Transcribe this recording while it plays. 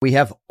We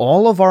have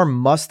all of our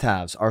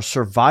must-haves, our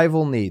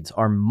survival needs,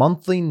 our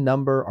monthly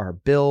number, our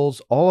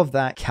bills, all of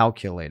that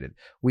calculated.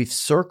 We've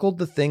circled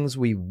the things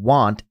we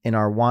want in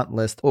our want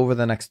list over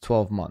the next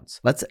 12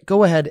 months. Let's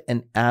go ahead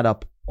and add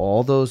up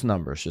all those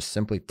numbers. Just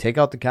simply take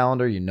out the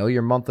calendar, you know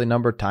your monthly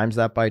number, times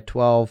that by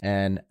 12,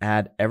 and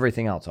add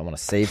everything else. I want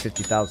to save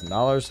 $50,000.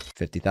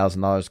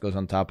 $50,000 goes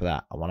on top of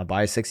that. I want to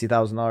buy a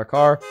 $60,000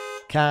 car,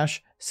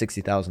 cash.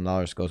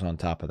 $60,000 goes on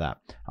top of that.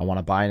 I want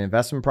to buy an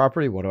investment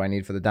property. What do I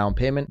need for the down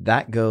payment?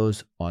 That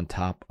goes on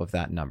top of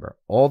that number.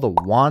 All the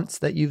wants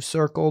that you've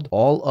circled,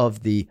 all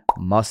of the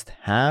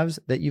must-haves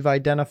that you've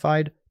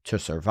identified to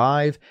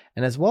survive,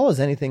 and as well as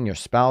anything your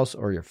spouse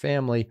or your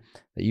family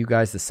that you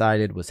guys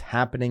decided was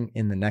happening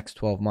in the next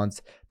 12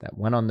 months that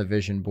went on the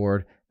vision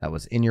board, that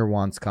was in your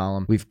wants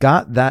column. We've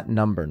got that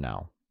number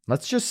now.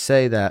 Let's just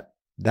say that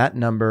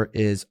number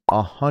is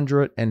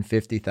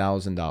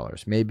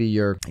 $150,000. Maybe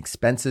your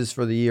expenses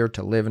for the year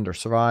to live and to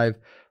survive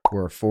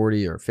were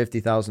 $40,000 or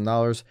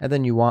 $50,000, and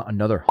then you want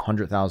another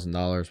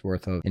 $100,000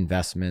 worth of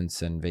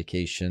investments and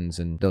vacations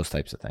and those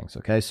types of things.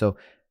 Okay, so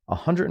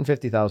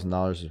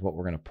 $150,000 is what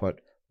we're going to put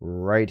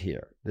right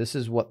here. This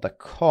is what the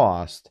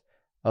cost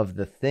of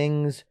the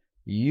things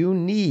you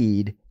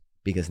need,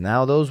 because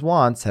now those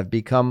wants have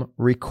become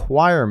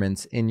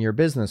requirements in your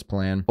business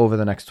plan over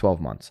the next 12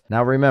 months.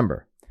 Now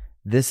remember,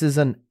 this is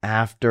an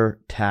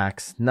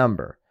after-tax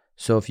number.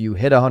 So if you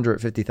hit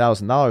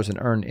 $150,000 in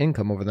earned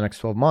income over the next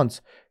 12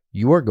 months,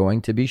 you are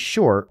going to be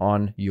short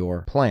on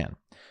your plan.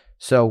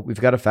 So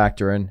we've got to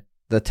factor in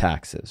the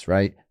taxes,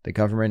 right? The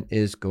government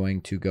is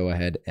going to go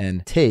ahead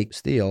and take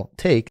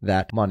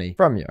that money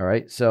from you, all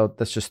right? So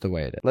that's just the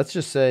way it is. Let's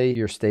just say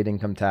your state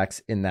income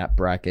tax in that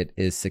bracket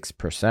is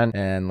 6%.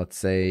 And let's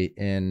say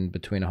in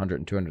between 100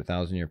 and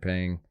 200,000, you're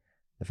paying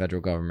the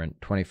federal government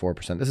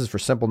 24%. This is for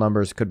simple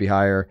numbers. It could be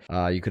higher.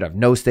 You could have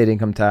no state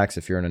income tax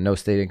if you're in a no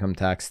state income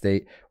tax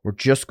state. We're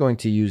just going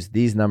to use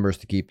these numbers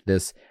to keep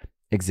this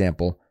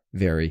example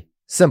very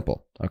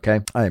simple.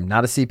 Okay. I am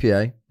not a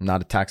CPA,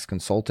 not a tax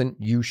consultant.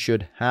 You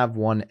should have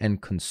one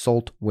and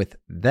consult with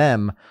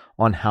them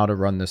on how to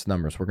run this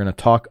numbers. We're going to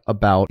talk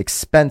about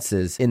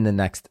expenses in the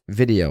next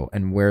video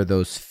and where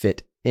those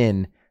fit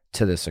in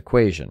to this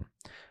equation.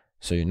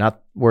 So you're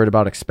not worried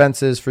about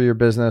expenses for your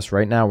business.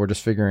 Right now, we're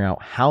just figuring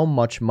out how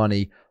much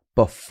money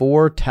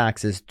before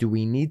taxes do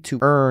we need to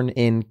earn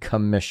in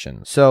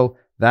commission. So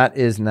that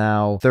is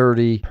now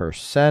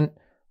 30%.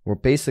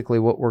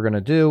 What we're going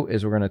to do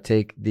is we're going to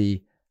take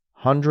the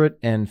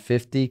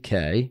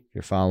 150K,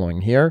 you're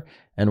following here,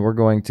 and we're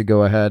going to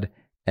go ahead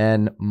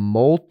and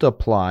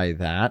multiply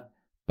that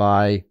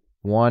by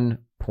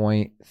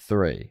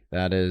 1.3.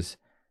 That is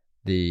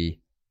the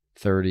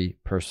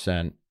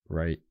 30%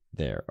 right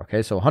there.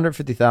 Okay, so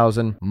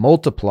 150,000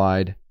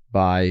 multiplied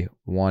by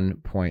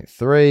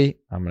 1.3.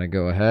 I'm going to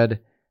go ahead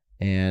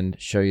and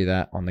show you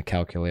that on the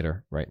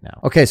calculator right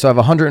now. Okay, so I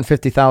have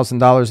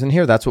 $150,000 in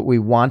here. That's what we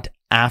want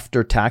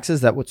after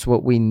taxes. That's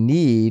what we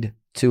need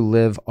to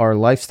live our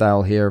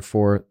lifestyle here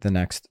for the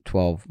next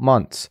 12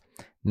 months.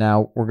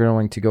 Now we're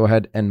going to go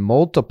ahead and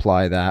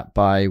multiply that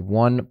by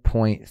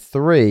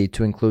 1.3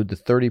 to include the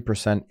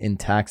 30% in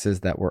taxes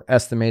that we're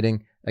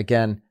estimating.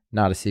 Again,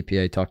 not a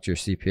CPA. Talk to your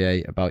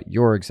CPA about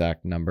your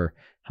exact number,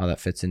 how that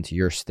fits into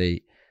your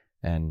state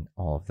and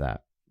all of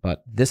that.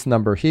 But this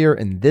number here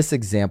in this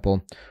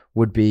example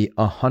would be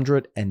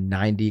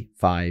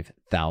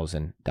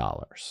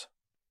 $195,000.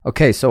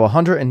 Okay, so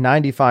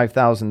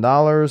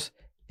 $195,000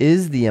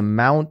 is the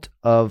amount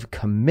of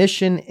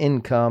commission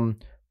income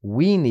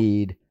we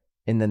need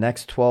in the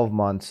next 12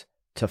 months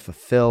to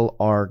fulfill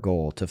our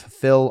goal, to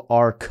fulfill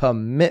our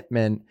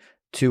commitment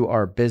to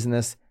our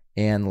business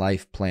and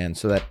life plan,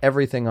 so that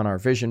everything on our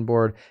vision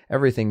board,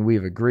 everything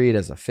we've agreed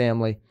as a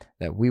family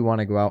that we want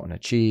to go out and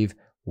achieve,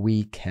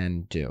 we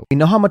can do. We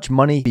know how much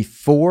money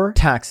before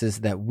taxes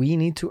that we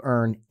need to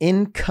earn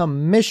in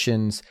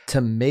commissions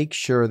to make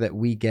sure that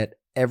we get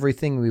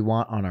everything we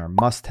want on our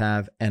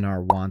must-have and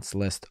our wants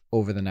list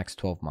over the next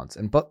 12 months.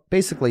 But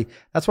basically,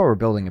 that's why we're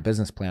building a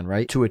business plan,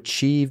 right? To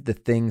achieve the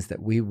things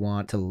that we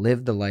want, to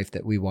live the life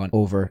that we want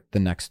over the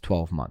next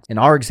 12 months. In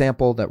our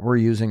example that we're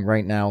using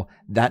right now,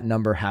 that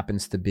number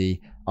happens to be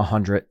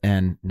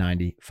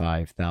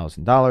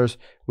 $195,000,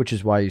 which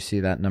is why you see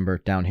that number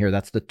down here.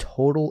 That's the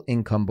total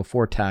income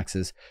before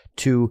taxes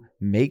to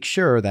make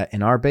sure that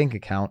in our bank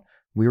account,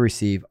 we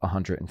receive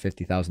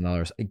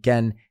 $150,000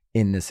 again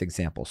in this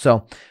example.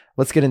 So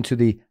let's get into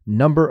the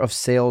number of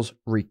sales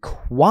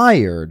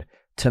required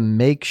to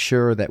make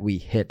sure that we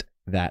hit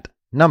that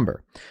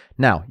number.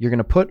 Now, you're going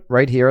to put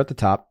right here at the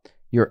top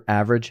your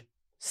average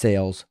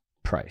sales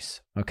price.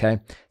 Okay.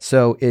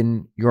 So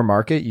in your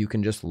market, you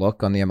can just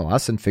look on the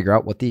MLS and figure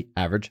out what the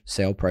average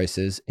sale price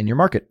is in your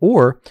market.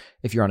 Or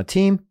if you're on a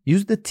team,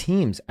 use the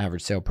team's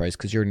average sale price,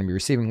 because you're going to be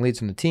receiving leads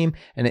from the team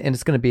and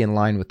it's going to be in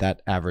line with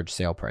that average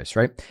sale price,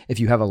 right? If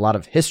you have a lot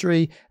of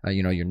history,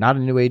 you're not a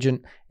new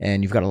agent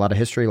and you've got a lot of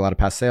history, a lot of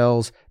past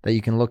sales that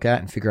you can look at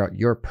and figure out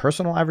your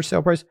personal average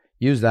sale price,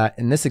 use that.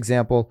 In this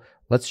example,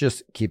 let's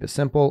just keep it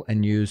simple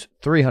and use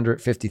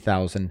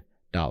 $350,000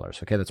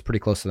 Okay, that's pretty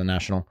close to the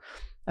national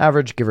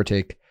average, give or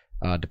take,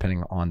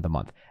 depending on the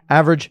month.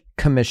 Average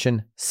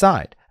commission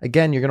side.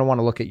 Again, you're going to want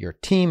to look at your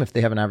team. If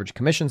they have an average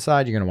commission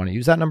side, you're going to want to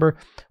use that number,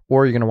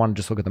 or you're going to want to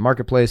just look at the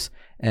marketplace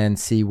and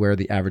see where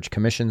the average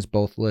commissions,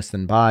 both list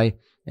and buy,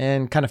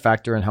 and kind of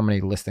factor in how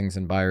many listings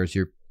and buyers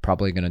you're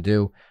probably going to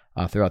do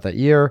throughout that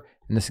year.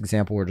 In this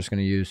example, we're just going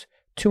to use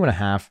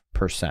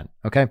 2.5%.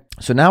 Okay,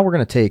 so now we're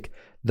going to take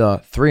the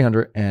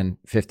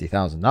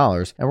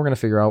 $350,000 and we're going to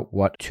figure out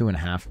what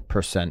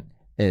 2.5%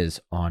 is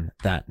on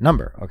that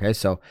number. Okay,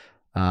 so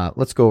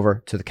let's go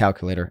over to the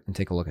calculator and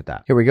take a look at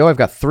that. Here we go. I've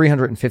got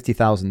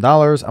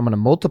 $350,000. I'm going to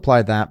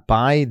multiply that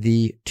by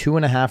the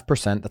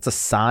 2.5%. That's a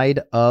side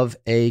of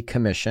a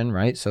commission,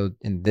 right? So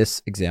in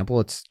this example,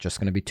 it's just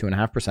going to be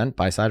 2.5%,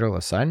 buy side or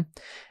list side.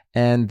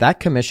 And that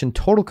commission,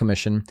 total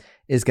commission,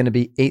 is going to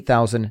be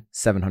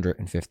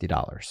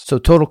 $8,750. So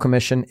total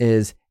commission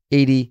is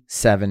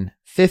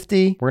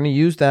 $8,750. We're going to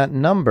use that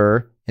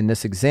number in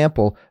this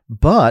example,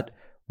 but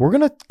we're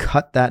going to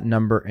cut that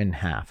number in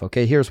half.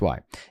 Okay, here's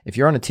why. If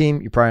you're on a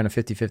team, you're probably on a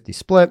 50-50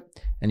 split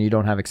and you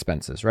don't have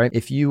expenses, right?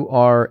 If you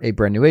are a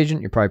brand new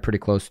agent, you're probably pretty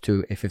close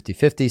to a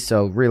 50-50.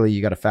 So really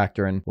you got to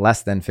factor in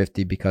less than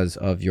 50 because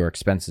of your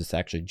expenses to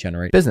actually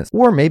generate business.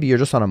 Or maybe you're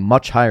just on a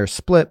much higher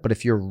split, but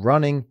if you're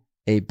running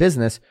a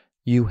business,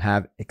 you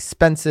have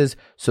expenses.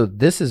 So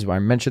this is why I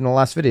mentioned in the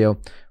last video,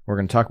 we're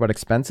going to talk about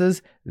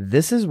expenses.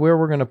 This is where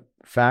we're going to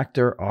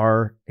factor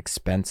our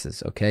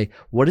expenses. Okay.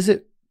 What does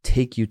it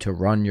take you to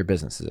run your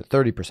business? Is it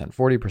 30%,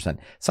 40%?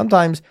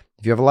 Sometimes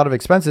if you have a lot of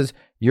expenses,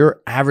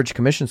 your average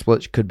commission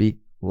split could be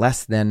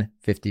less than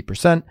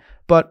 50%.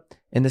 But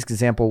in this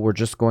example, we're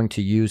just going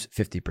to use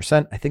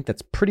 50%. I think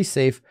that's pretty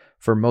safe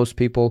for most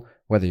people,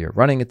 whether you're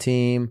running a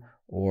team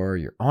or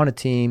you're on a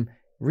team.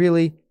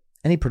 Really,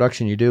 any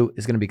production you do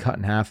is going to be cut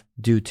in half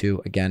due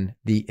to, again,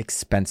 the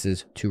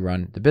expenses to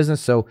run the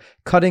business. So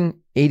cutting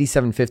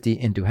 $8,750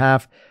 into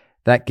half,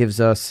 that gives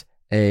us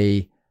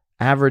a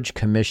average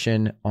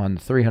commission on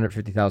the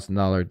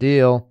 $350,000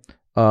 deal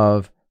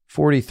of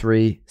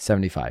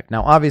 $43.75.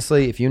 Now,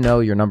 obviously, if you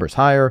know your number's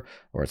higher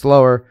or it's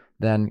lower,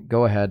 then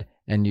go ahead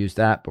and use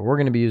that. But we're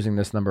going to be using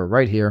this number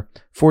right here,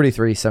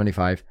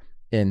 $43.75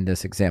 in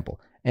this example.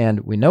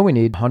 And we know we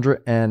need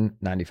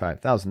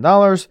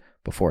 $195,000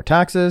 before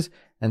taxes.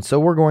 And so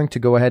we're going to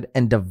go ahead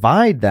and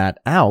divide that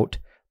out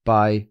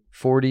by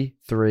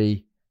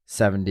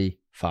 43.75.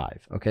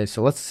 Okay,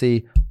 so let's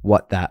see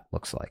what that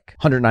looks like.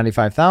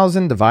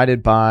 195,000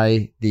 divided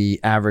by the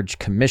average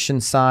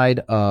commission side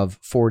of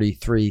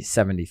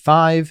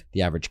 43.75,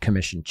 the average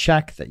commission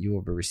check that you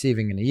will be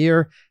receiving in a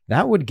year,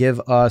 that would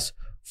give us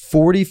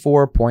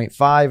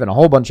 44.5 and a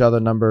whole bunch of other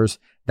numbers.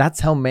 That's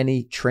how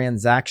many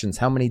transactions,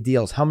 how many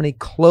deals, how many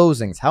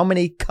closings, how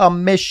many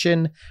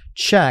commission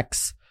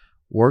checks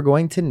we're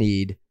going to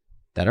need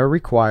that are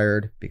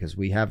required, because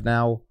we have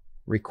now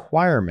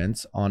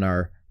requirements on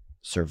our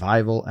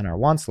survival and our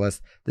wants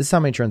list. This is how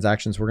many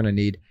transactions we're going to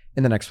need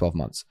in the next 12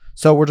 months.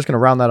 So we're just going to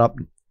round that up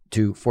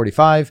to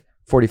 45.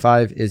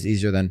 45 is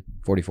easier than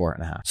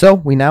 44.5. So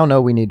we now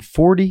know we need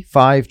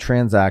 45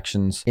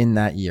 transactions in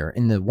that year.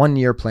 In the 1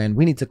 year plan,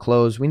 we need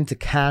to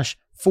cash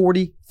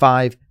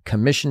 45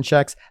 commission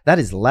checks. That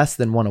is less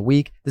than one a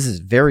week. This is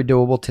very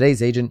doable.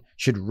 Today's agent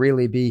should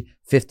really be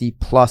 50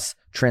 plus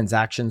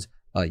transactions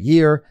a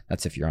year.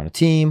 That's if you're on a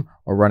team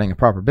or running a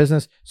proper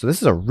business. So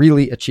this is a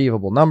really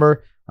achievable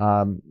number.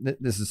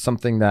 This is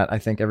something that I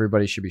think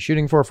everybody should be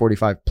shooting for,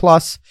 45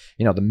 plus.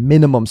 You know, the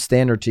minimum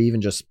standard to even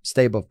just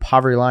stay above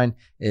poverty line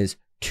is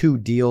 2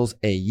 deals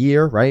a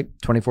year, right?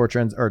 2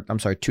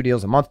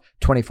 deals a month,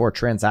 24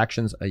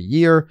 transactions a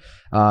year.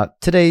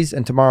 Today's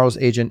and tomorrow's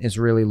agent is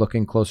really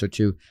looking closer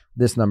to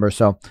this number.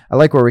 So I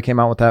like where we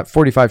came out with that,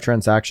 45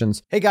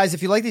 transactions. Hey guys,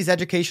 if you like these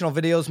educational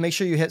videos, make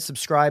sure you hit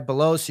subscribe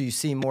below so you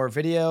see more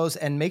videos,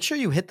 and make sure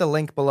you hit the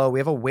link below. We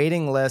have a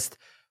waiting list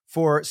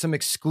for some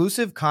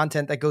exclusive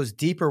content that goes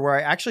deeper, where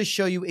I actually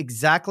show you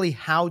exactly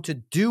how to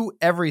do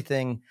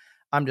everything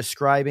I'm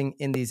describing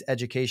in these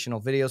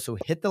educational videos. So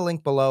hit the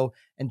link below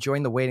and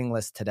join the waiting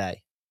list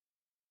today.